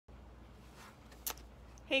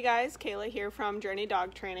Hey guys, Kayla here from Journey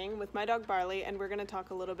Dog Training with my dog Barley, and we're going to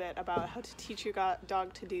talk a little bit about how to teach your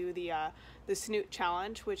dog to do the snoot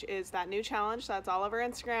challenge, which is that new challenge that's all over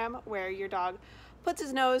Instagram, where your dog puts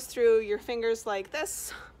his nose through your fingers like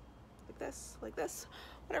this,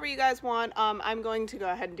 whatever you guys want. I'm going to go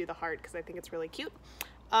ahead and do the heart because I think it's really cute.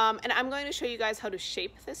 And I'm going to show you guys how to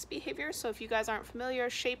shape this behavior. So if you guys aren't familiar,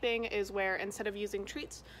 shaping is where instead of using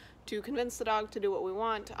treats to convince the dog to do what we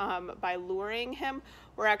want by luring him,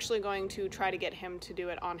 we're actually going to try to get him to do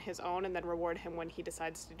it on his own and then reward him when he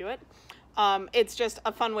decides to do it. It's just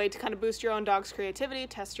a fun way to kind of boost your own dog's creativity,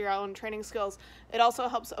 test your own training skills. It also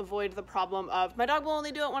helps avoid the problem of my dog will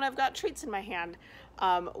only do it when I've got treats in my hand,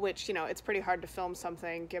 which, you know, it's pretty hard to film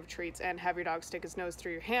something, give treats, and have your dog stick his nose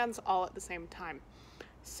through your hands all at the same time.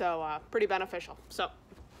 So pretty beneficial. So I'm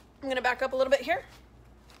going to back up a little bit here.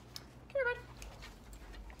 Come here, bud.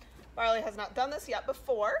 Barley has not done this yet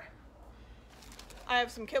before. I have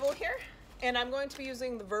some kibble here, and I'm going to be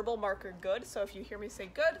using the verbal marker good. So if you hear me say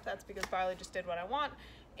good, that's because Barley just did what I want,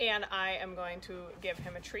 and I am going to give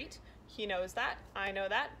him a treat. He knows that. I know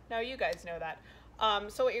that. Now you guys know that.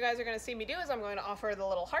 So what you guys are going to see me do is I'm going to offer the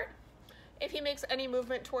little heart. If he makes any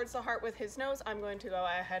movement towards the heart with his nose, I'm going to go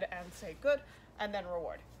ahead and say good, and then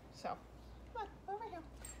reward. So come on, over here.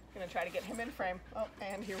 I'm going to try to get him in frame. Oh,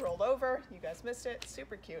 and he rolled over. You guys missed it.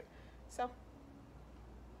 Super cute. So,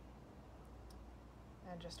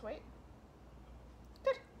 and just wait.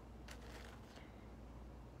 Good.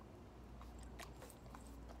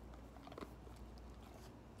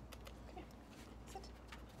 Okay, sit.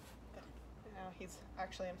 Good. Now he's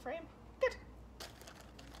actually in frame. Good.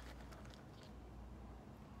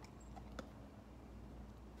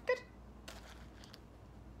 Good.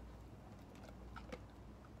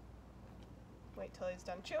 Wait till he's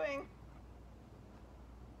done chewing.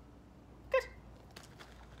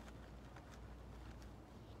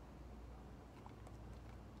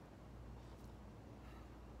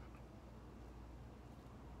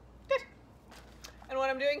 And what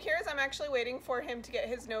I'm doing here is I'm actually waiting for him to get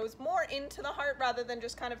his nose more into the heart rather than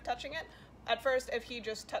just kind of touching it. At first, if he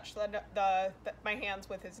just touched my hands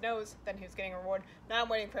with his nose, then he was getting a reward. Now I'm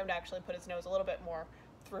waiting for him to actually put his nose a little bit more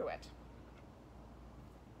through it.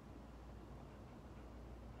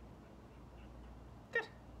 Good.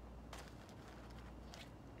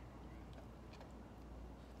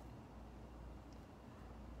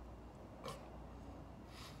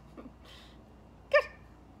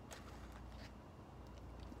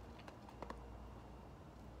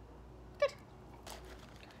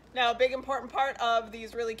 Now, a big important part of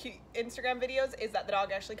these really cute Instagram videos is that the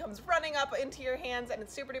dog actually comes running up into your hands, and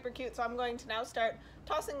it's super duper cute. So I'm going to now start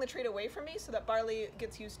tossing the treat away from me so that Barley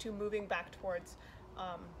gets used to moving back towards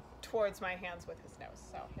my hands with his nose.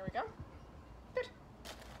 So here we go. Good.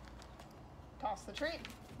 Toss the treat,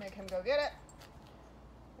 make him go get it.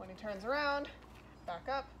 When he turns around, back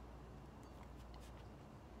up.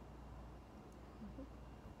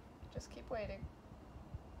 Just keep waiting.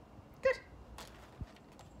 Good.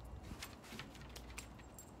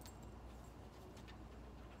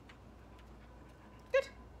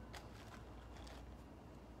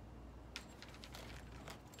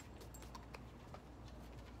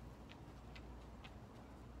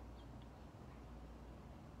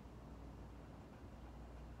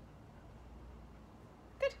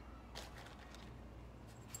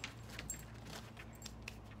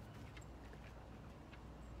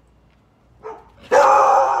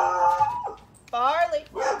 Barley,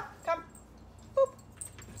 come. Boop.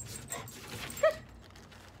 Good.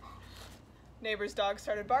 Neighbor's dog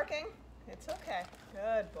started barking. It's okay.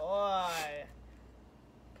 Good boy.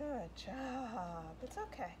 Good job. It's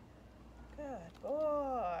okay. Good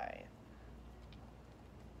boy.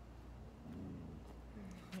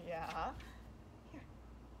 Yeah. Here.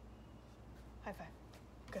 High five.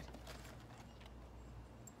 Good.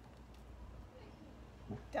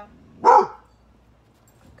 Down.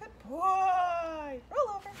 Good boy.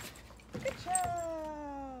 Roll over. Good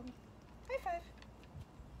job. High five.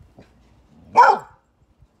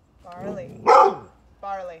 Barley.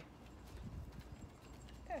 Barley.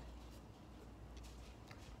 Good.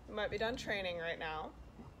 You might be done training right now.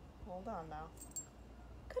 Hold on now.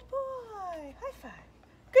 Good boy. High five.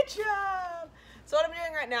 Good job. So what I'm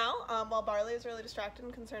doing right now, while Barley is really distracted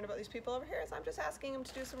and concerned about these people over here, is I'm just asking him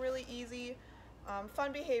to do some really easy,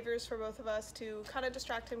 fun behaviors for both of us to kind of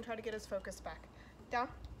distract him, try to get his focus back. Down.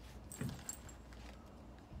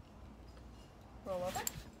 Roll over.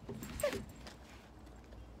 Good.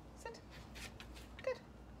 Sit. Good.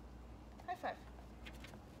 High five.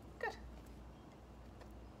 Good.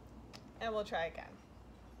 And we'll try again.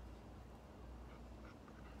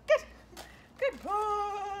 Good. Good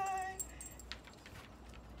boy.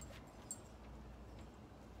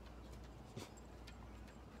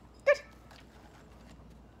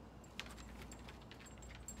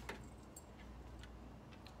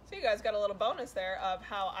 you guys got a little bonus there of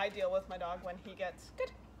how I deal with my dog when he gets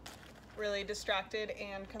really distracted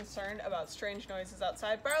and concerned about strange noises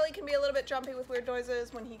outside. Barley can be a little bit jumpy with weird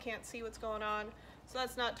noises when he can't see what's going on, so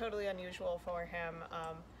that's not totally unusual for him,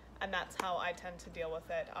 and that's how I tend to deal with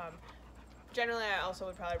it. Generally, I also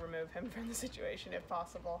would probably remove him from the situation if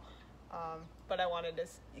possible, but I wanted to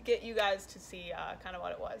get you guys to see kind of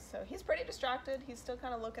what it was. So he's pretty distracted. He's still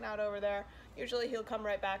kind of looking out over there. Usually he'll come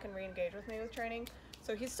right back and re-engage with me with training,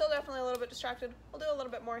 so he's still definitely a little bit distracted. We'll do a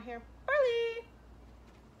little bit more here. Barley!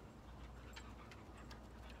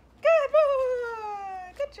 Good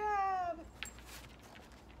boy! Good job!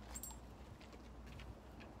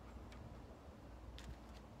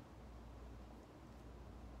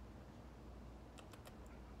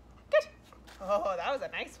 Good! Oh, that was a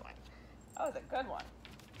nice one. That was a good one.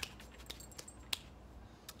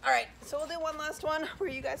 All right, so we'll do one last one where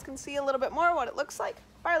you guys can see a little bit more what it looks like.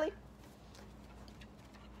 Barley.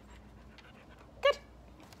 Good.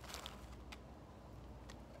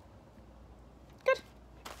 Good.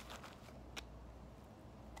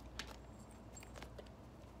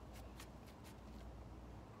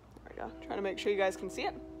 There we go. Trying to make sure you guys can see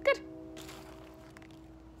it. Good.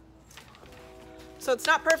 So it's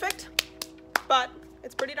not perfect, but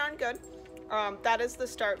it's pretty darn good. That is the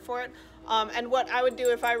start for it. And what I would do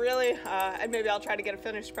if I really, and maybe I'll try to get a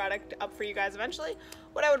finished product up for you guys eventually,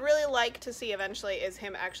 what I would really like to see eventually is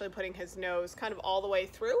him actually putting his nose kind of all the way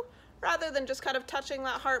through, rather than just kind of touching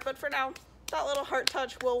that heart. But for now, that little heart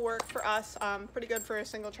touch will work for us. Pretty good for a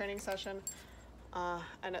single training session.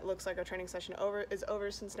 And it looks like our training session is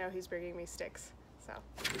over since now he's bringing me sticks. So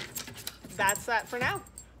that's that for now.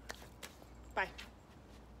 Bye.